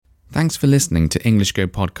Thanks for listening to English Go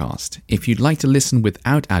Podcast. If you'd like to listen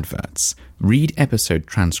without adverts, read episode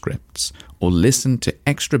transcripts, or listen to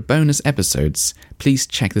extra bonus episodes, please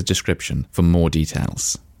check the description for more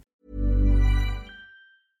details.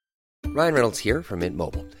 Ryan Reynolds here from Mint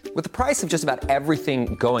Mobile. With the price of just about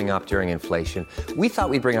everything going up during inflation, we thought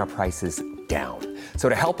we'd bring our prices down. So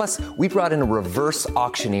to help us, we brought in a reverse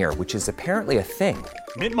auctioneer, which is apparently a thing.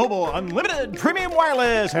 Mint Mobile Unlimited Premium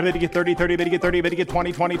Wireless. How to get 30, 30, bit to get 30, bit to get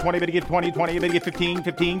 20, 20, 20, bit to get 20, 20, bit to get 15,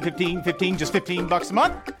 15, 15, 15, just $15 a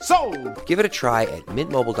month? Sold! Give it a try at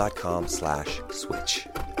mintmobile.com/switch.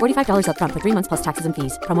 $45 up front for 3 months plus taxes and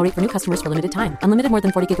fees. Promo rate for new customers for limited time. Unlimited more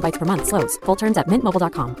than 40 gigabytes per month. Slows full terms at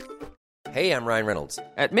mintmobile.com. Hey, I'm Ryan Reynolds.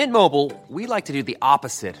 At Mint Mobile, we like to do the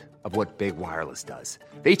opposite of what Big Wireless does.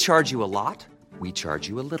 They charge you a lot, we charge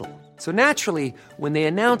you a little. So naturally, when they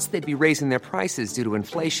announced they'd be raising their prices due to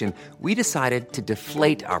inflation, we decided to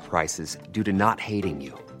deflate our prices due to not hating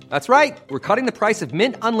you. That's right. We're cutting the price of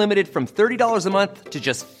Mint Unlimited from $30 a month to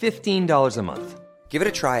just $15 a month. Give it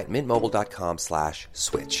a try at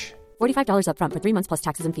mintmobile.com/switch. $45 up front for 3 months plus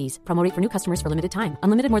taxes and fees. Promo rate for new customers for limited time.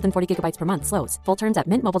 Unlimited more than 40 gigabytes per month. Slows full terms at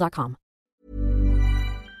mintmobile.com.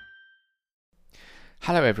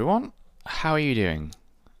 Hello everyone, how are you doing?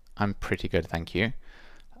 I'm pretty good, thank you.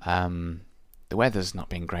 The weather's not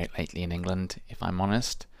been great lately in England, if I'm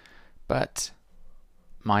honest, but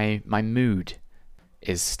my mood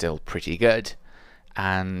is still pretty good,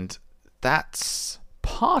 and that's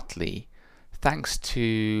partly thanks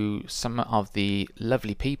to some of the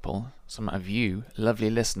lovely people, some of you lovely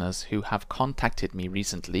listeners who have contacted me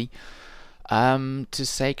recently to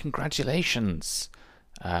say congratulations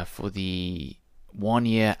for the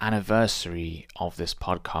 1-year anniversary of this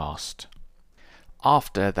podcast.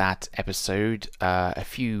 After that episode, a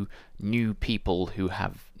few new people who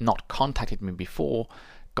have not contacted me before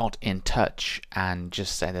got in touch and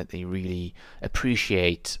just said that they really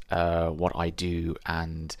appreciate what I do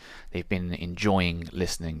and they've been enjoying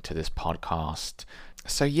listening to this podcast.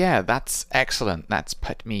 So yeah, that's excellent. That's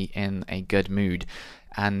put me in a good mood,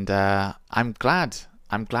 and I'm glad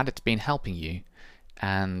it's been helping you,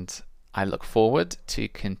 and I look forward to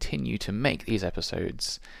continue to make these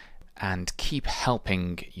episodes and keep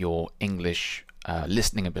helping your English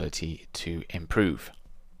listening ability to improve.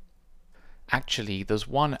 Actually, there's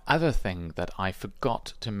one other thing that I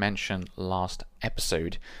forgot to mention last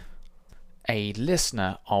episode. A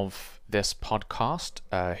listener of this podcast,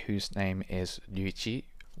 whose name is Ryuichi,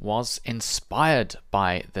 was inspired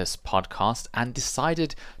by this podcast and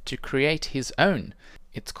decided to create his own.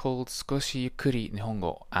 It's called Skoshi Yukuri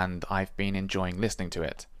Nihongo, and I've been enjoying listening to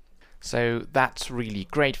it. So that's really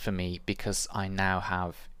great for me because I now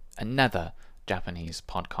have another Japanese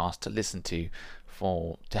podcast to listen to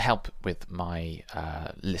help with my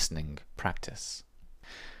listening practice.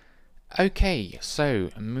 Okay, so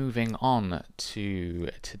moving on to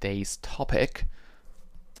today's topic.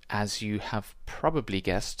 As you have probably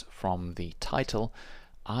guessed from the title,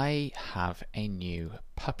 I have a new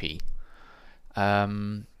puppy. I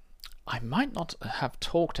might not have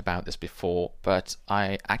talked about this before, but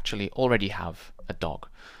I actually already have a dog.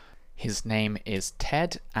 His name is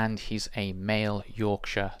Ted, and he's a male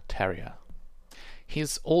Yorkshire Terrier.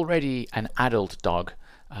 He's already an adult dog,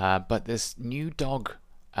 but this new dog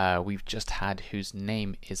we've just had, whose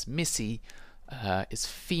name is Missy, is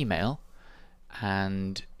female,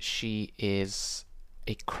 and she is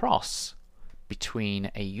a cross between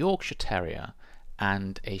a Yorkshire Terrier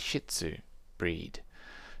and a Shih Tzu breed.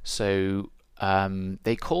 So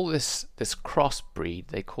they call this crossbreed,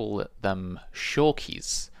 they call them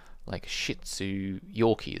Shorkies, like Shih Tzu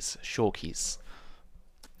Yorkies, Shorkies.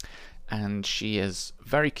 And she is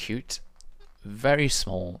very cute, very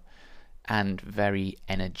small, and very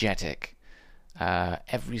energetic.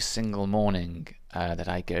 Every single morning that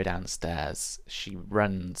I go downstairs, she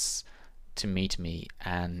runs to meet me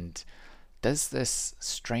and does this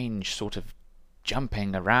strange sort of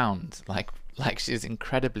jumping around, like she's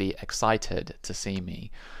incredibly excited to see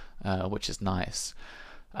me, which is nice.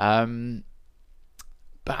 But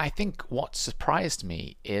I think what surprised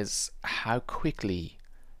me is how quickly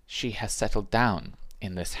she has settled down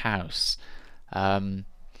in this house.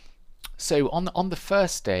 So on the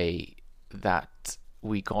first day that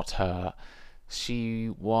we got her, she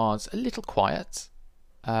was a little quiet.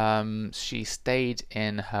 She stayed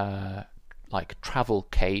in her travel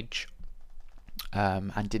cage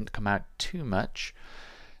and didn't come out too much.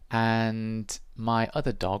 And my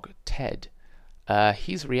other dog, Ted,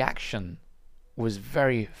 his reaction was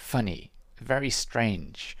very funny, very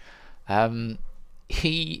strange.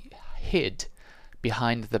 He hid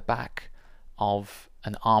behind the back of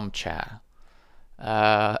an armchair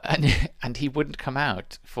and he wouldn't come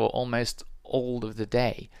out for almost all of the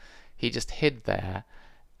day. He just hid there,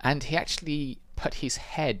 and he actually put his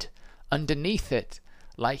head underneath it,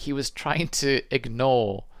 like he was trying to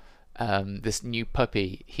ignore this new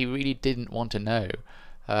puppy. He really didn't want to know.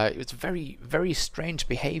 It was very, very strange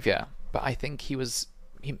behavior, but I think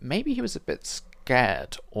maybe he was a bit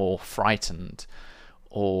scared or frightened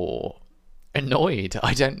or annoyed.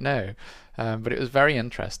 I don't know, but it was very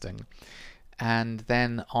interesting. And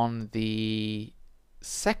then on the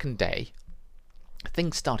second day,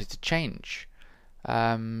 things started to change.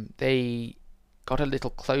 They got a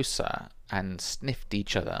little closer and sniffed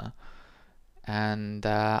each other, and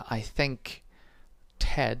I think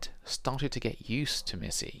Ted started to get used to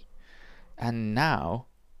Missy. And now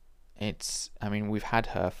we've had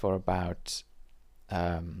her for about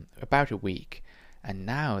a week, and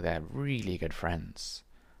now they're really good friends,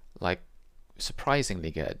 like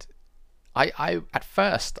surprisingly good. I at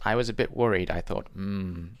first I was a bit worried. I thought,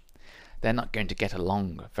 they're not going to get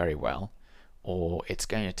along very well, or it's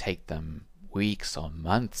going to take them weeks or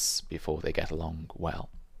months before they get along well.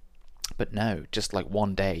 But no, just like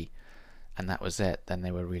one day, and that was it. Then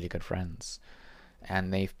they were really good friends,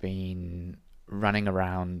 and they've been running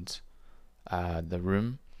around the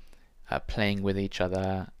room, playing with each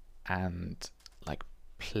other, and like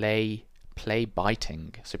play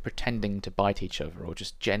biting, so pretending to bite each other or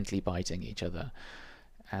just gently biting each other.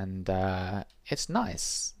 And it's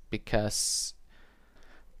nice because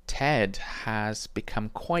Ted has become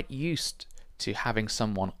quite used to having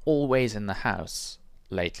someone always in the house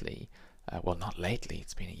lately. Well, not lately,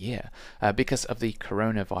 it's been a year. Because of the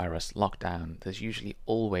coronavirus lockdown, there's usually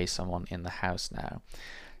always someone in the house now.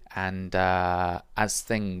 And as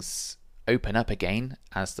things open up again,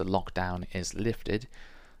 as the lockdown is lifted,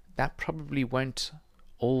 that probably won't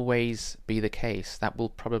always be the case. That will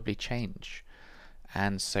probably change.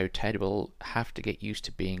 And so Ted will have to get used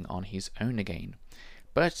to being on his own again.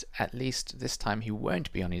 But at least this time he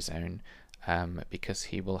won't be on his own, because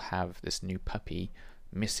he will have this new puppy,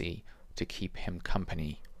 Missy, to keep him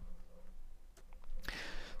company.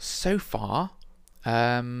 So far,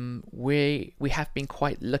 we have been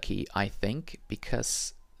quite lucky, I think,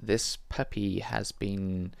 because this puppy has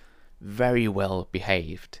been very well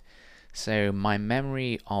behaved. So my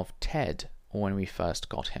memory of Ted when we first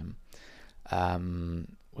got him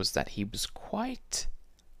was that he was quite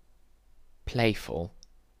playful,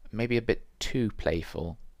 maybe a bit too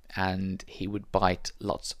playful, and he would bite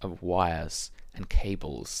lots of wires and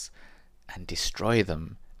cables and destroy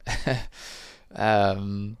them.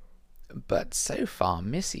 But so far,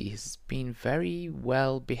 Missy has been very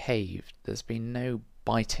well behaved. There's been no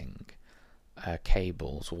biting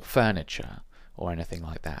cables or furniture or anything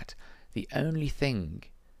like that. The only thing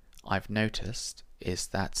I've noticed is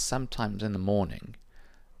that sometimes in the morning,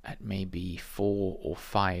 at maybe 4 or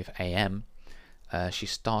 5 a.m., she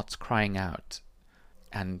starts crying out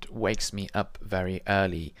and wakes me up very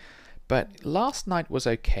early. But last night was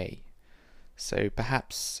okay, so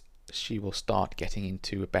perhaps she will start getting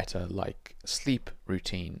into a better sleep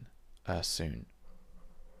routine soon.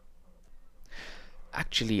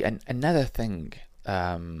 Actually, another thing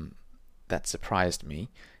that surprised me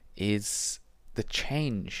is the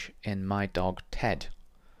change in my dog Ted.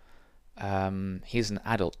 He's an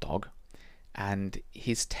adult dog, and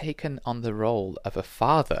he's taken on the role of a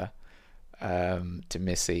father to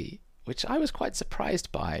Missy, which I was quite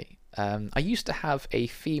surprised by. I used to have a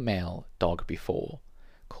female dog before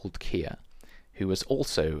called Kia, who was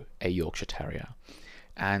also a Yorkshire Terrier,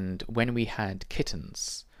 and when we had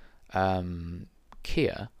kittens,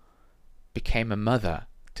 Kia became a mother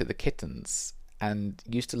to the kittens and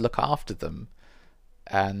used to look after them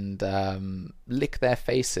and lick their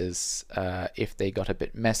faces if they got a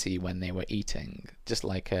bit messy when they were eating, just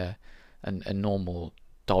like a normal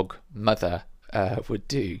dog mother would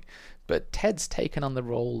do. But Ted's taken on the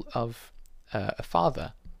role of a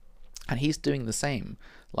father, and he's doing the same,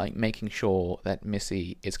 like making sure that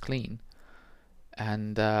Missy is clean,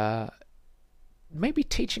 and maybe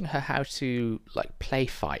teaching her how to play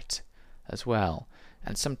fight as well.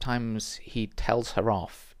 And sometimes he tells her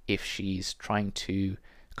off if she's trying to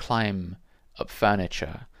climb up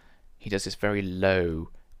furniture. He does this very low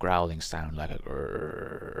growling sound, like a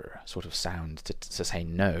grrr sort of sound to say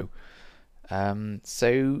no.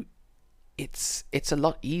 So it's a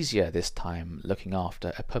lot easier this time looking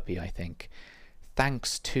after a puppy, I think,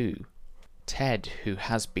 thanks to Ted, who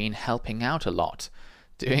has been helping out a lot,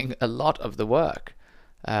 doing a lot of the work.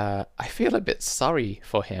 I feel a bit sorry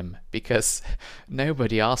for him because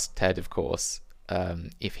nobody asked Ted, of course,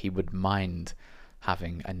 if he would mind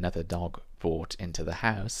having another dog brought into the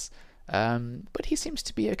house. But he seems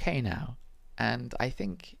to be okay now, and I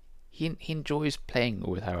think he enjoys playing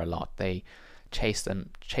with her a lot. They chase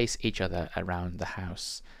each other around the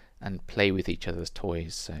house and play with each other's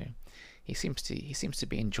toys. So he seems to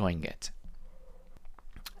be enjoying it.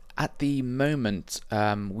 At the moment,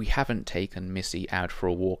 we haven't taken Missy out for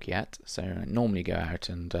a walk yet. So I normally go out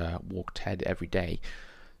and walk Ted every day,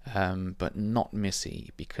 but not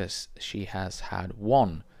Missy, because she has had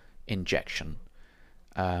one injection,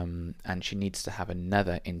 and she needs to have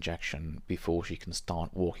another injection before she can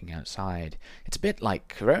start walking outside. It's a bit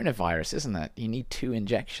like coronavirus, isn't it? You need 2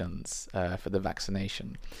 injections for the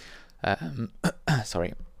vaccination.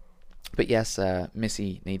 Sorry. But yes,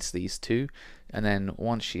 Missy needs these 2, and then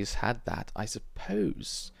once she's had that, I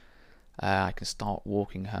suppose I can start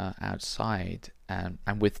walking her outside, and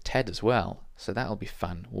with Ted as well. So that'll be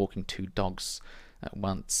fun, walking 2 dogs at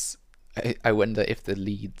once. I wonder if the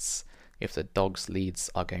dogs' leads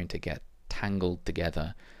are going to get tangled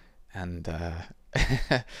together, and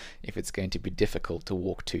if it's going to be difficult to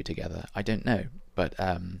walk 2 together. I don't know, but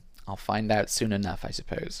I'll find out soon enough, I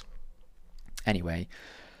suppose. Anyway,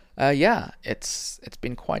 yeah, it's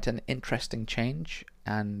been quite an interesting change,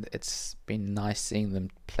 and it's been nice seeing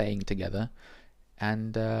them playing together,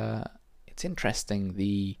 and it's interesting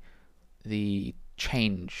the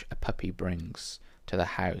change a puppy brings to the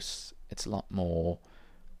house. It's a lot more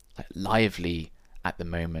lively at the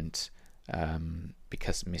moment,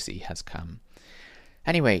 because Missy has come.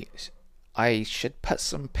 Anyway, I should put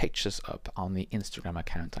some pictures up on the Instagram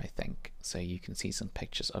account, I think, so you can see some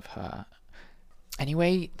pictures of her.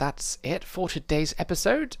 Anyway, that's it for today's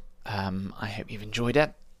episode. I hope you've enjoyed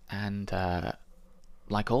it, and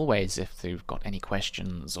like always, if you've got any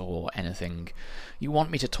questions or anything you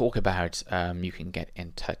want me to talk about, you can get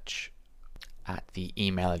in touch at the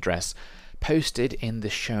email address posted in the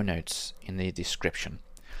show notes in the description.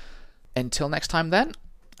 Until next time then,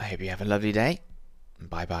 I hope you have a lovely day.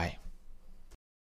 Bye bye.